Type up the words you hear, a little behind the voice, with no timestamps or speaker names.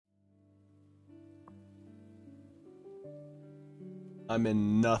I'm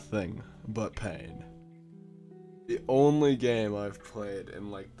in nothing but pain. The only game I've played in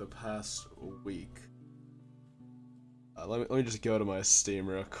like the past week. Let me just go to my Steam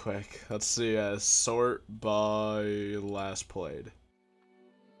real quick. Let's see, sort by last played.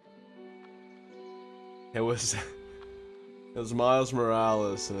 It was Miles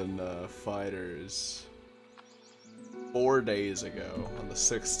Morales and Fighters 4 days ago on the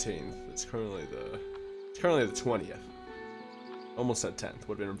 16th. It's currently the 20th. Almost at 10th.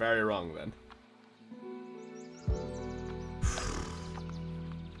 Would have been very wrong then.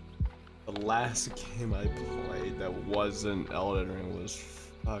 The last game I played that wasn't Elden Ring was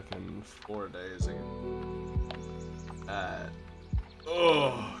fucking 4 days ago.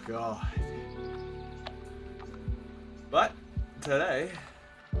 Oh god. But today,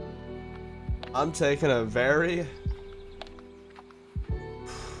 I'm taking a very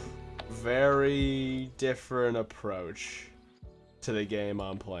different approach to the game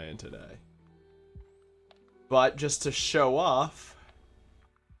I'm playing today. But just to show off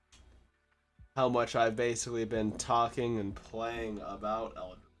how much I've basically been talking and playing about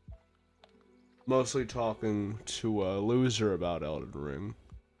Elden Ring. Mostly talking to a loser about Elden Ring.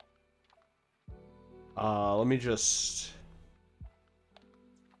 Let me just...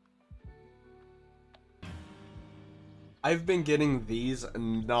 I've been getting these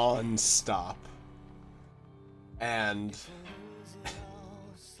non-stop. And...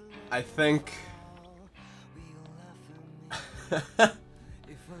 I think...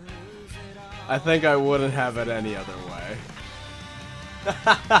 I think I wouldn't have it any other way.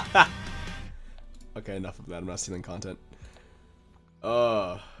 Okay, enough of that. I'm not stealing content.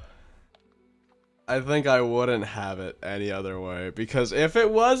 I think I wouldn't have it any other way, because if it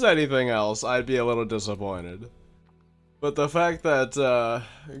was anything else, I'd be a little disappointed. But the fact that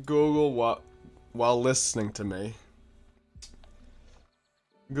Google, while listening to me,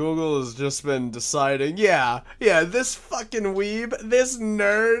 Google has just been deciding, yeah, this fucking weeb, this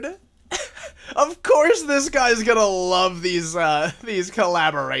nerd, of course this guy's gonna love these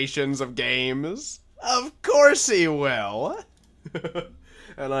collaborations of games. Of course he will.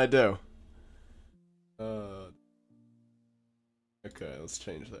 And I do. Okay, let's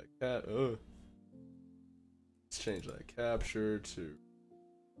change that let's change that capture to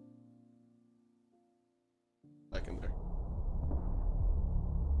back in there.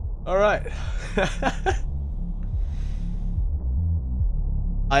 All right.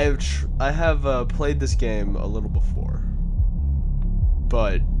 I have played this game a little before,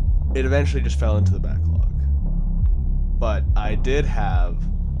 but it eventually just fell into the backlog. But I did have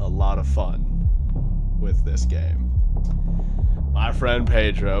a lot of fun with this game. My friend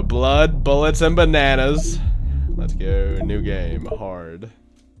Pedro, blood, bullets, and bananas. Let's go, new game, hard.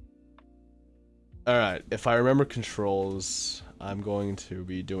 Alright, if I remember controls, I'm going to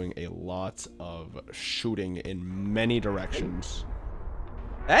be doing a lot of shooting in many directions.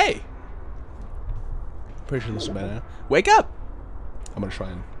 Hey! Pretty sure this is a banana. Wake up! I'm gonna try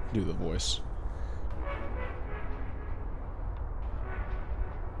and do the voice.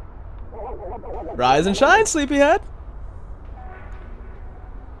 Rise and shine, sleepyhead!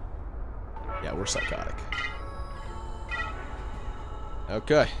 Yeah, we're psychotic.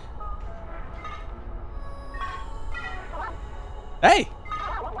 Okay. Hey!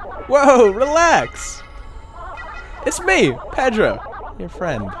 Whoa, relax! It's me, Pedro, your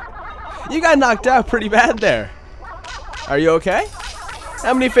friend. You got knocked out pretty bad there. Are you okay?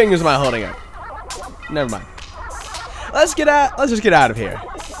 How many fingers am I holding up? Never mind. Let's just get out of here.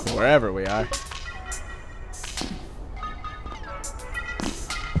 Wherever we are.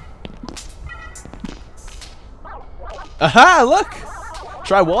 Aha, look!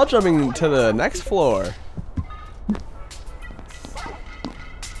 Try wall jumping to the next floor.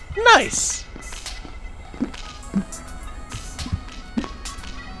 Nice!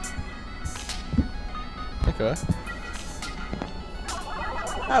 Okay.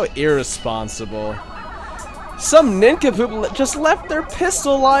 How irresponsible. Some nincompoop just left their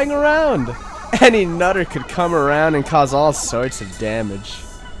pistol lying around. Any nutter could come around and cause all sorts of damage.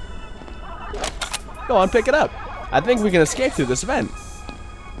 Go on, pick it up. I think we can escape through this vent.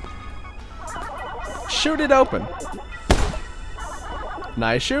 Shoot it open.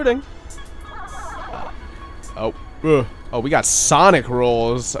 Nice shooting. Oh, we got Sonic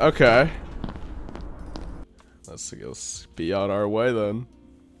rolls. Okay. Let's be on our way then.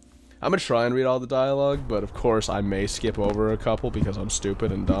 I'm gonna try and read all the dialogue, but of course I may skip over a couple because I'm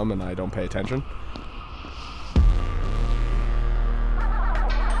stupid and dumb and I don't pay attention.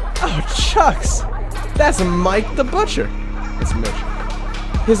 Oh, Chucks! That's Mike the Butcher. It's Mitch.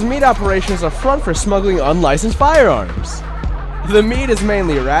 His meat operation is a front for smuggling unlicensed firearms. The meat is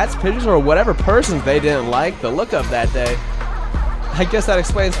mainly rats, pigeons, or whatever persons they didn't like the look of that day. I guess that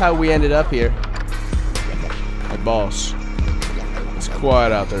explains how we ended up here. Hey, boss. It's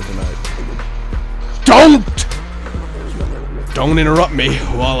quiet out there tonight. Don't interrupt me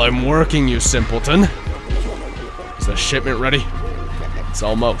while I'm working, you simpleton. Is the shipment ready? It's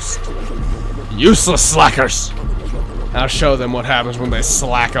almost. Useless slackers! I'll show them what happens when they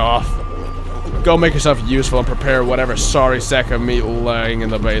slack off. Go make yourself useful and prepare whatever sorry sack of meat lying in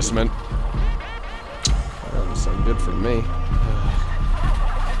the basement. That doesn't sound good for me.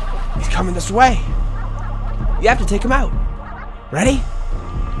 He's coming this way. You have to take him out. Ready?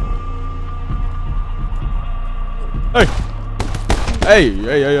 Hey!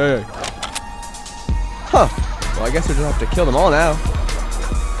 Hey! Huh. Well, I guess we just have to kill them all now.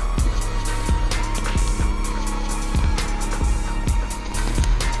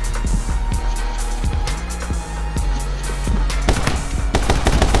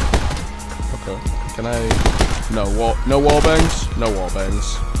 Can I? No wall bangs? No wall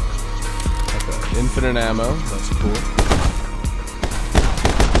bangs. Okay, infinite ammo, that's cool.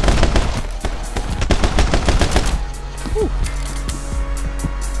 Whew.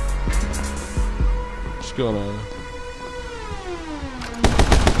 Just gonna...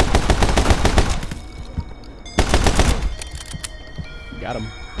 Got him.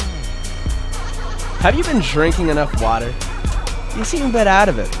 Have you been drinking enough water? You seem a bit out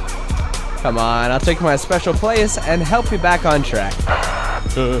of it. Come on, I'll take my special place and help you back on track.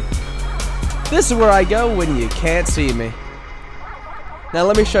 This is where I go when you can't see me. Now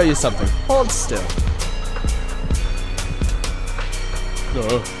let me show you something. Hold still.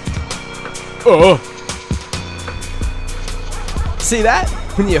 See that?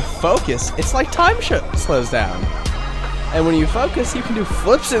 When you focus, it's like time slows down. And when you focus, you can do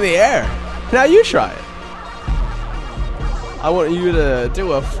flips in the air. Now you try it. I want you to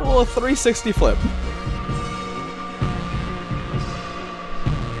do a full 360 flip.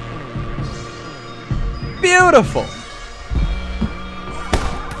 Beautiful!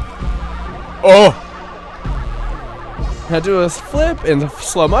 Oh! Now do a flip in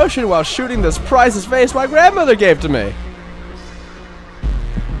slow motion while shooting this priceless vase my grandmother gave to me.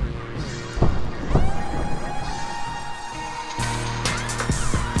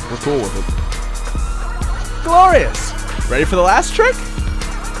 We're cool with it. Glorious! Ready for the last trick?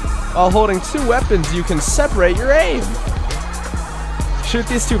 While holding two weapons, you can separate your aim. Shoot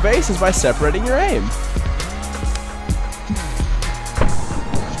these two vases by separating your aim.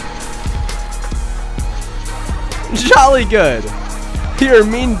 Jolly good! You're a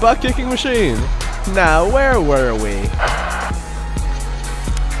mean butt-kicking machine. Now, where were we?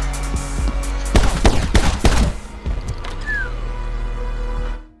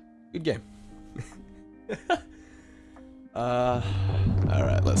 Good game.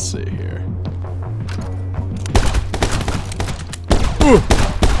 Alright, let's see here.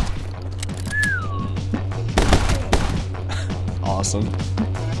 Awesome.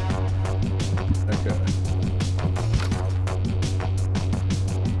 Okay.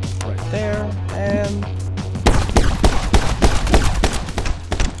 Right there, and...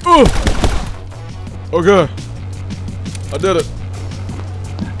 Okay. I did it.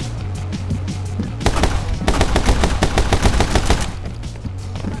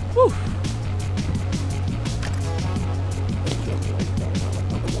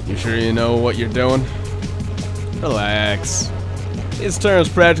 You sure you know what you're doing? Relax. These turns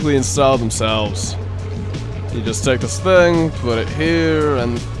practically install themselves. You just take this thing, put it here,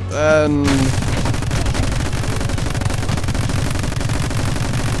 and then...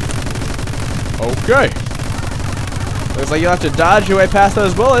 Okay. Looks like you'll have to dodge your way past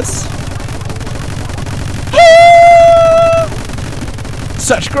those bullets.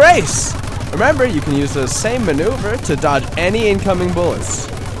 Such grace! Remember, you can use the same maneuver to dodge any incoming bullets.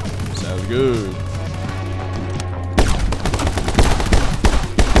 Sounds good.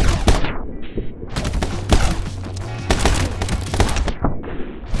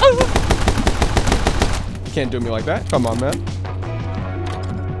 Can't do me like that. Come on, man.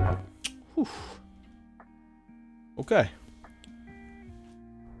 Whew. Okay.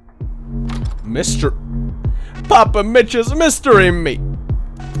 Papa Mitch's Mystery Meat.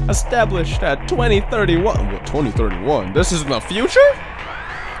 Established at 2031. What, 2031? This is in the future?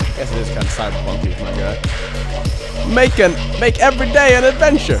 I guess it is kind of cyberpunky, my guy. Make every day an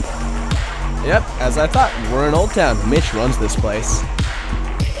adventure. Yep, as I thought, we're in Old Town. Mitch runs this place.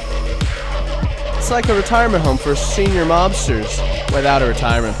 It's like a retirement home for senior mobsters without a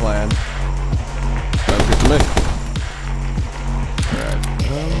retirement plan. Sounds good to me. Alright.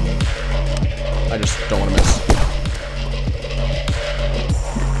 I just don't want to miss.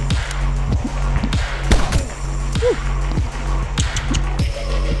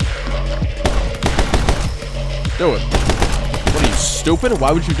 stupid?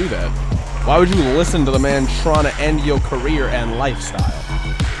 Why would you do that? Why would you listen to the man trying to end your career and lifestyle?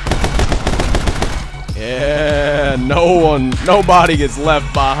 Yeah, nobody gets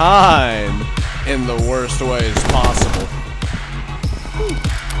left behind in the worst ways possible.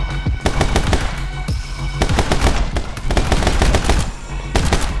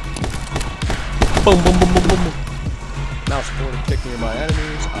 Boom, boom, boom, boom, boom, boom. Mouse forward to kick near my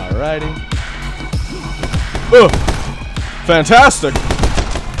enemies. Alrighty. Ugh! Fantastic!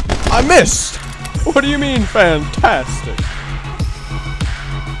 I missed! What do you mean, fantastic?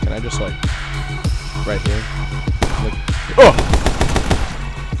 Can I just, like, right here? Like, oh!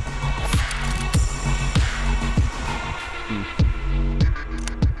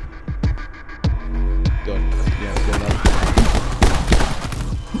 Good. Yeah, good enough.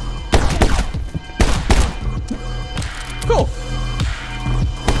 Cool!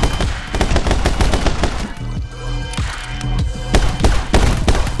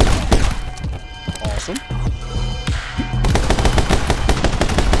 Awesome.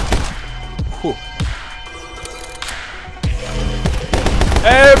 Whew.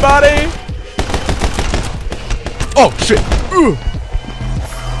 Hey, buddy! Oh shit! Whew.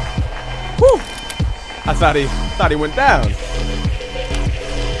 I thought he went down.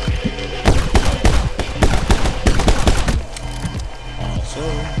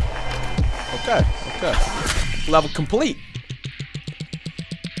 Awesome. Okay. Level complete.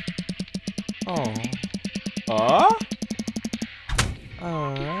 Oh.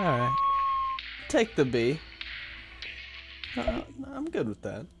 Alright. Take the B. I'm good with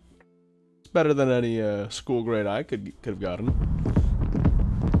that. It's better than any school grade I could have gotten.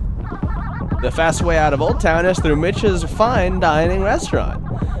 The fast way out of Old Town is through Mitch's fine dining restaurant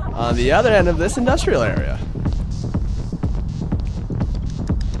on the other end of this industrial area.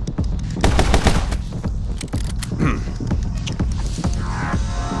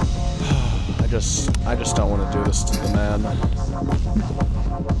 I just don't want to do this to the man.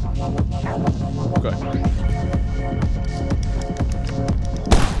 Okay.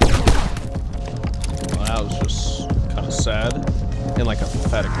 Well, that was just kind of sad in like a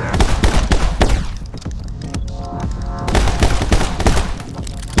pathetic way.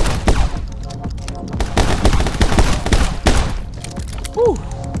 Woo!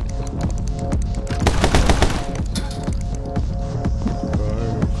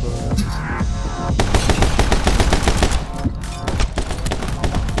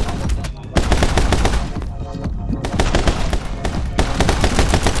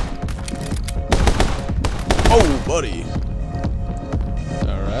 Oh, buddy.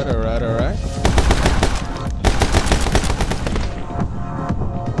 Alright.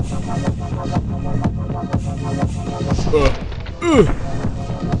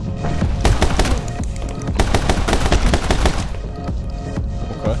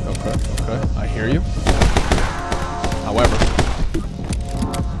 Okay. I hear you. However,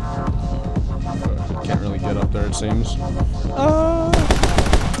 can't really get up there, it seems. Oh.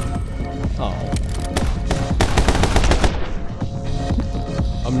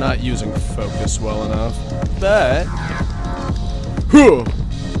 I'm not using focus well enough, but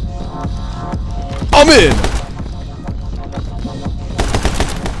I'm in.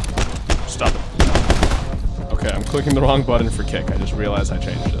 Stop it. Okay, I'm clicking the wrong button for kick. I just realized I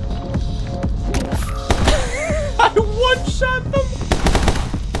changed it. I one-shot them.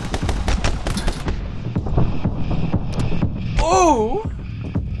 Oh,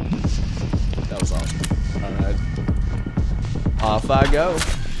 that was awesome. All right, off I go.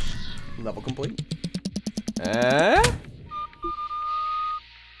 Level complete.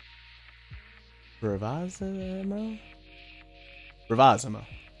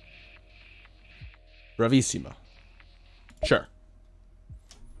 Bravissimo. Sure.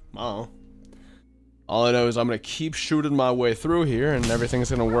 Oh. All I know is I'm gonna keep shooting my way through here, and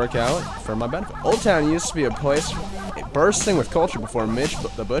everything's gonna work out for my benefit. Old Town used to be a place bursting with culture before Mitch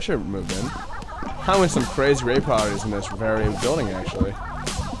the Butcher moved in. I went to some crazy raid parties in this very building, actually.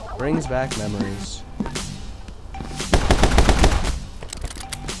 Brings back memories.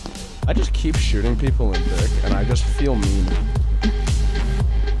 I just keep shooting people in dick, and I just feel mean.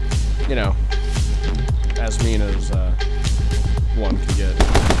 You know, as mean as one can get.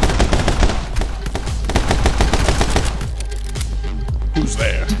 Who's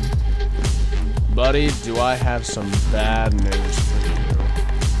there? Buddy, do I have some bad news for you?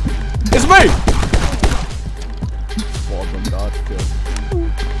 It's me! Welcome, dodge kill.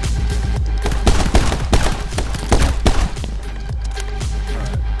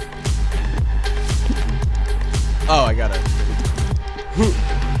 Oh, I gotta.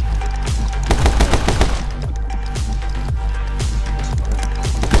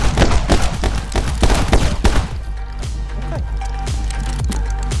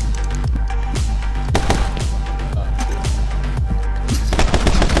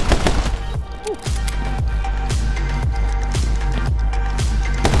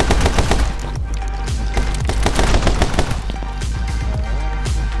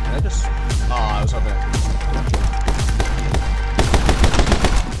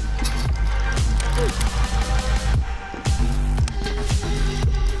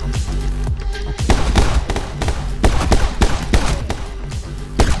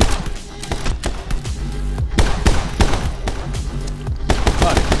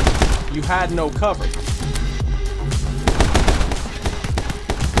 had no cover.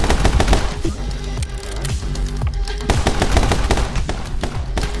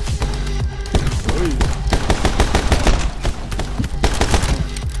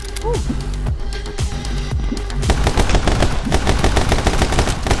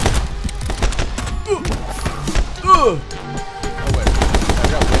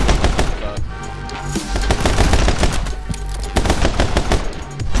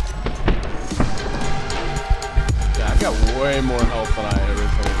 Way more health than I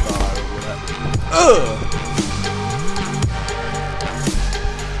originally thought I would have.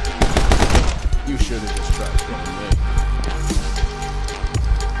 You should have just tried killing me.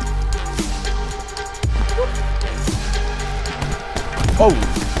 Oh!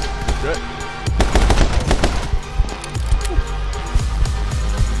 Shit.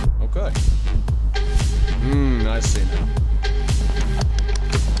 Okay. I see now.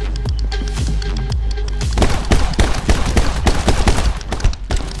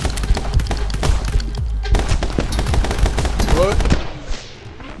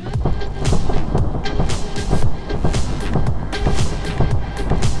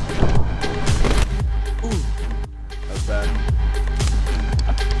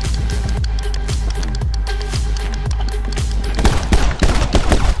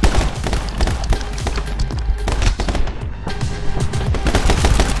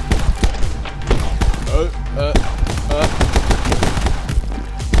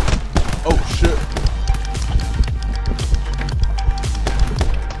 Oh shit.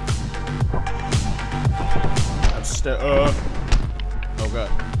 I'm oh god.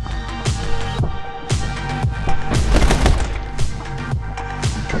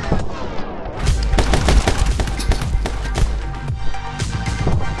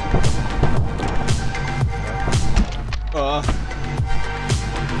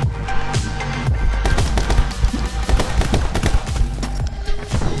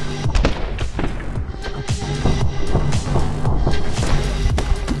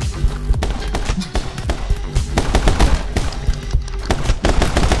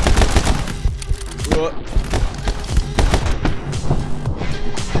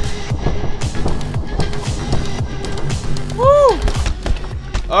 Woo!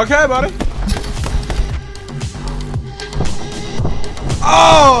 Okay, buddy.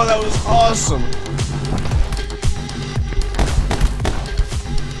 Oh, that was awesome.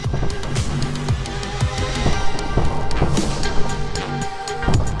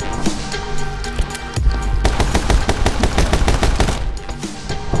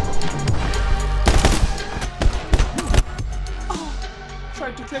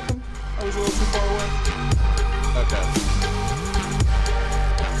 Tried to kick him. I was a little too far away. Okay.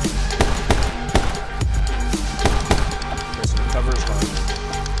 Okay, so the cover is fine.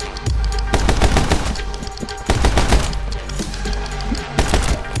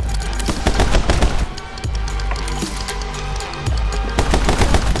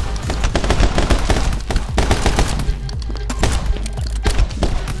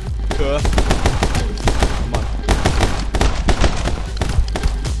 Come on.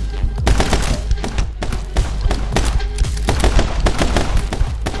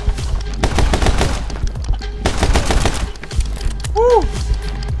 Woo!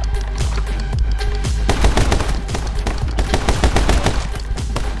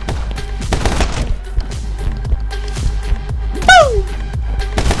 Woo!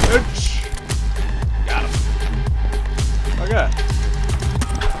 Bitch. Got him. Okay.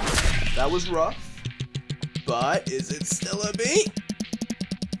 That was rough, but is it still a beat?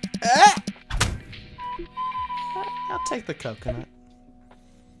 I'll take the coconut.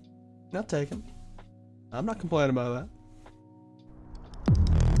 I'll take him. I'm not complaining about that.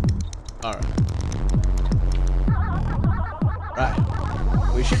 Alright. Right.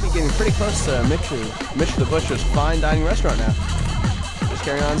 We should be getting pretty close to Mitch the Butcher's fine dining restaurant now. Just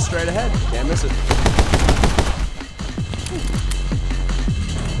carry on straight ahead. Can't miss it.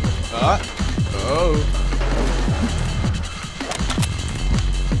 Oh.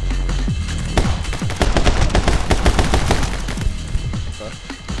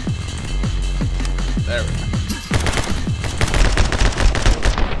 There we go.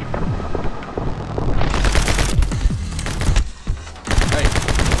 Hey.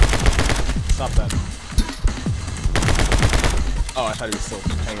 Stop that. Oh, I thought he was still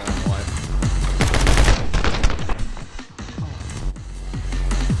hanging on the line.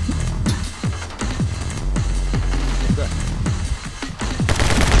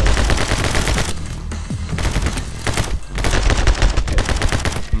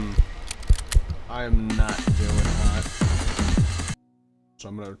 I am not doing hot. So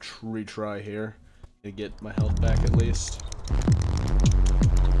I'm gonna retry here to get my health back at least.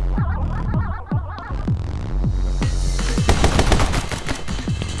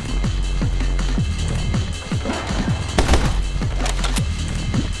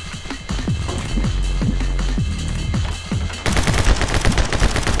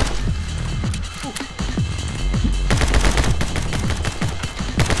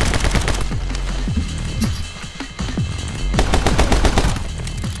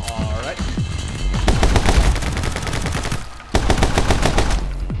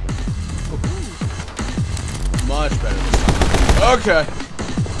 Much better this time. Okay.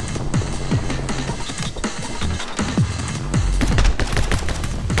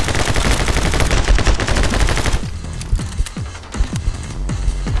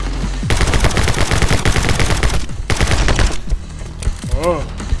 Oh.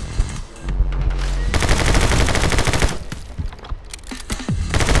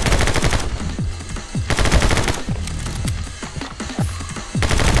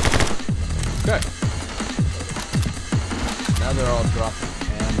 Okay. Now they're all dropping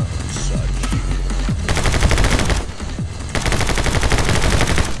ammo and such.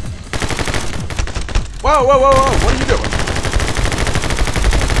 Whoa, whoa, whoa, whoa, what are you doing?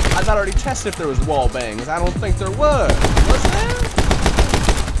 I thought I already tested if there was wall bangs. I don't think there was. Was there?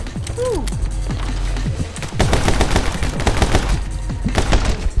 Whew.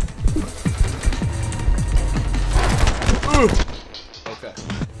 Okay.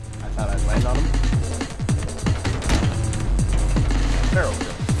 I thought I'd land on him. Barrel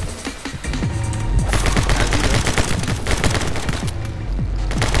kill. As you do.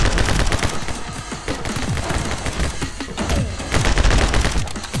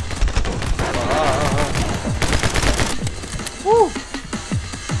 Woo!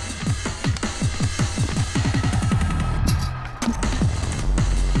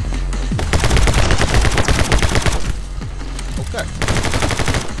 Okay.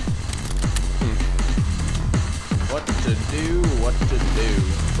 What to do, what to do.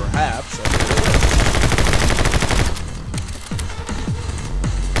 Perhaps I should do this.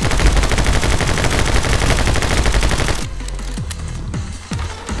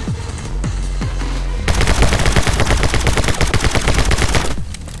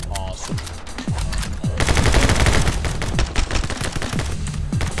 Awesome.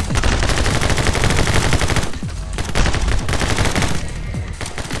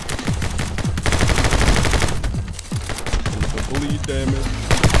 Bleed damage.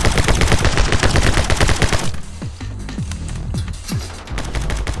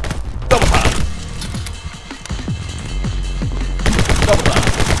 Double time. Double time.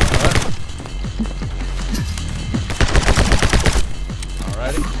 Alright.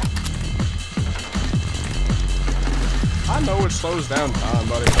 Alrighty. I know it slows down time,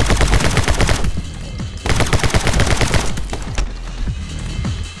 buddy.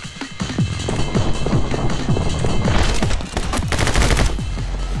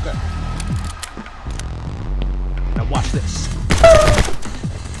 Watch this.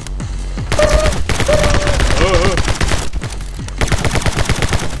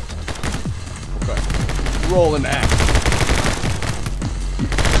 Okay. Rolling act.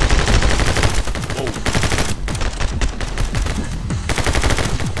 Whoa.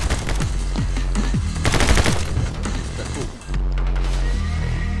 Okay, cool.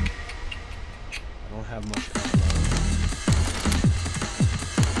 I don't have much ammo.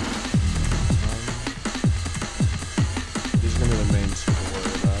 These are gonna be the main stuff to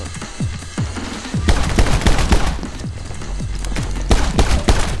worry about.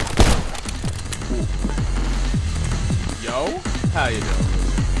 Ooh. Yo, how you doing?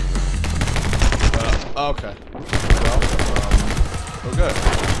 Okay. Well, we're good.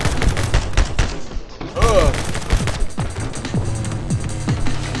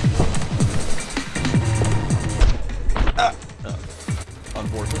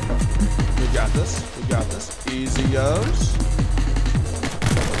 Unfortunate. We got this. We got this. Easy goes.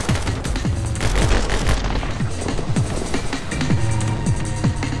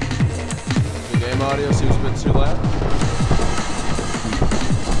 The game audio seems a bit too loud.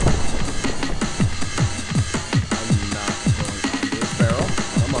 I'm not going onto this barrel.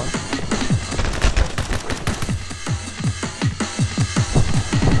 Come on.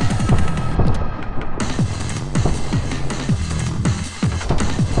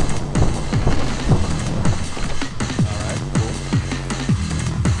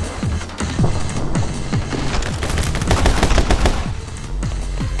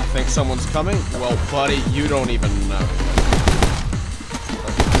 Think someone's coming? Well, buddy, you don't even know.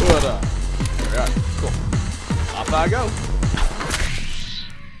 There we are. Cool. Off I go.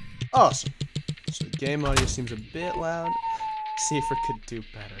 Awesome. So the game audio seems a bit loud. See if we could do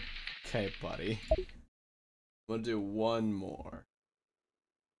better. Okay, buddy. We'll do one more.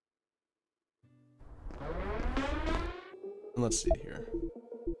 Let's see here.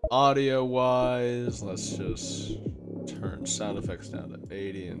 Audio wise, let's just turn sound effects down to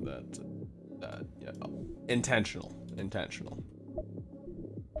 80 and that yeah. Oh, intentional.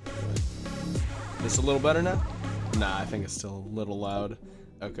 This a little better now? Nah, I think it's still a little loud.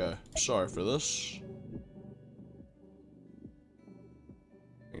 Okay, sorry for this.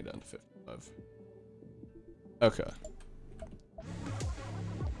 Bring it down to 55. Okay.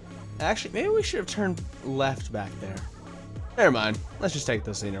 Actually, maybe we should have turned left back there. Never mind. Let's just take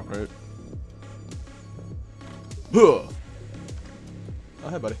the scenic route. Huh. Oh,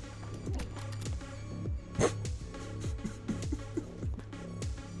 hey, buddy.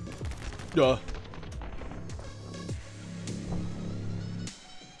 Duh.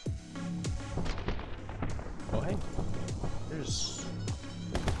 Oh, hey. There's...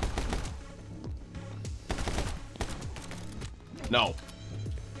 No.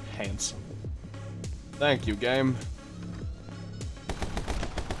 Handsome. Thank you, game.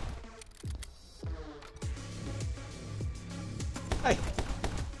 Hey.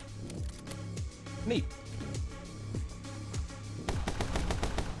 Neat.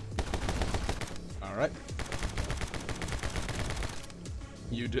 Alright.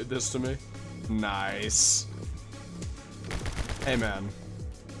 You did this to me? Nice. Hey, man.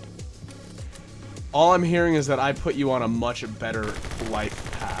 All I'm hearing is that I put you on a much better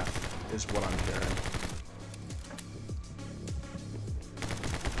life path, is what I'm hearing.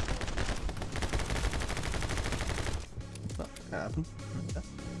 Not gonna happen.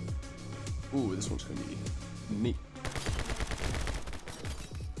 Ooh, this one's gonna be neat.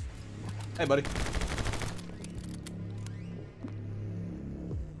 Hey, buddy.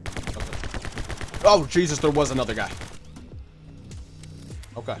 Okay. Oh, Jesus, there was another guy.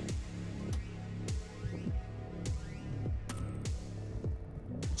 Okay.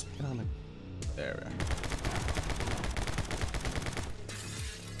 Just get on the... There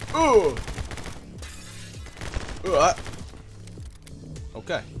we are. Ooh!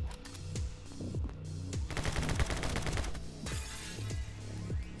 Okay.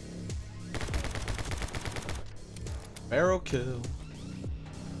 Barrel kill.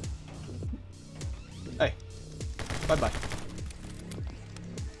 Hey. Bye-bye.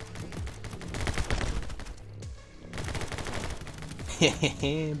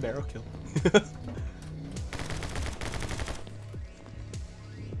 Barrel kill.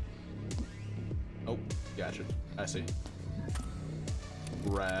 Oh, gotcha. I see.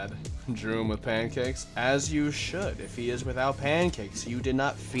 Rad. Drew him with pancakes. As you should. If he is without pancakes, you did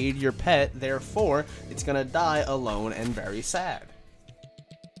not feed your pet, therefore, it's gonna die alone and very sad.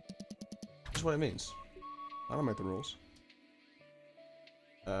 That's what it means. I don't make the rules.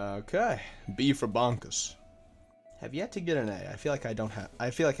 Okay. B for bonkers. Have yet to get an A. I feel like I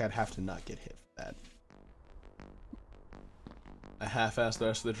feel like I'd have to not get hit for that. I half-assed the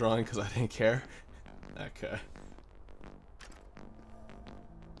rest of the drawing because I didn't care. Okay.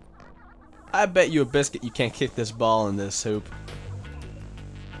 I bet you a biscuit you can't kick this ball in this hoop.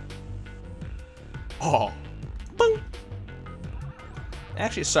 Oh. Boom.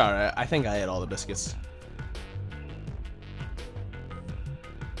 Actually, sorry. I think I ate all the biscuits.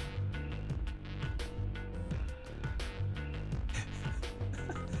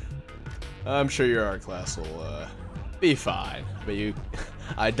 I'm sure your art class will be fine, but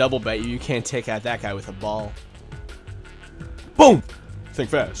I double bet you can't take out that guy with a ball. Boom! Think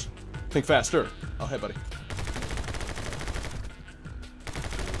fast. Think faster. Oh, hey, buddy.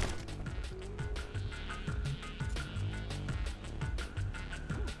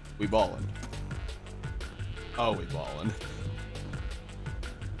 We ballin'. Oh, we ballin'.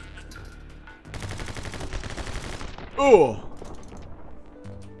 Oh!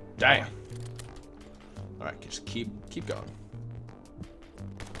 Damn. Alright, just keep going.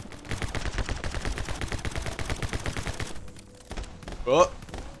 Oh!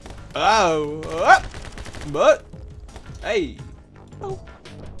 Oh! But! Hey! Oh!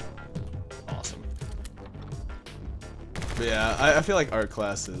 Awesome. But yeah, I feel like art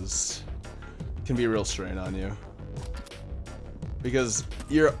classes can be a real strain on you. Because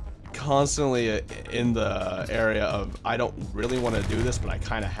you're constantly in the area of, I don't really want to do this, but I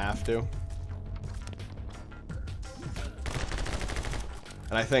kind of have to.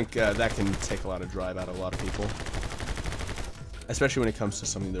 And I think that can take a lot of drive out of a lot of people. Especially when it comes to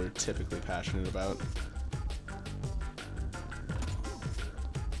something they're typically passionate about.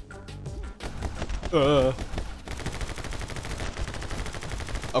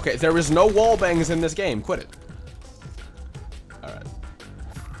 Okay, there is no wall bangs in this game. Quit it. Alright.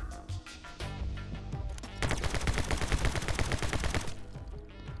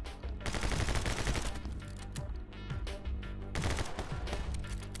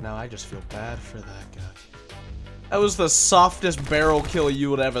 Now I just feel bad for that guy. That was the softest barrel kill you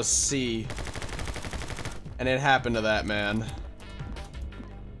would ever see. And it happened to that man.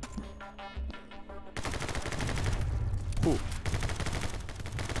 Ooh.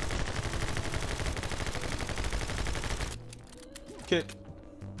 Kick.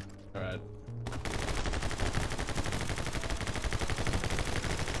 Alright.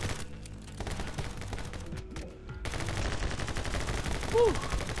 Woo.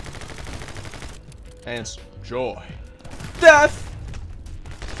 And joy. Death!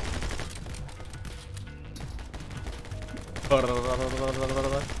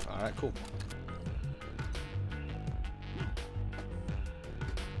 Alright, cool.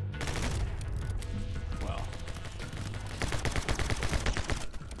 Well.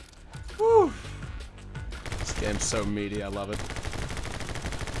 Whew. This game's so meaty, I love it.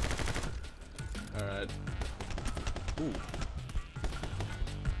 Alright. Ooh.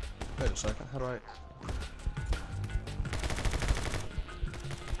 Wait a second, how do I...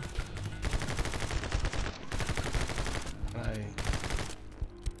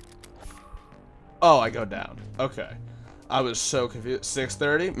 Oh, I go down. Okay. I was so confused.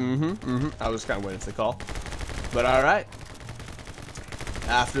 6:30? I was kind of waiting for the call. But alright.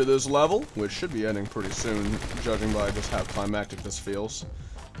 After this level, which should be ending pretty soon, judging by just how climactic this feels.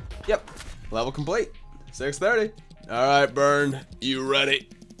 Yep. Level complete. 6:30. Alright, Burn. You ready?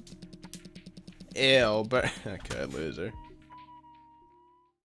 Ew, but... Okay, loser.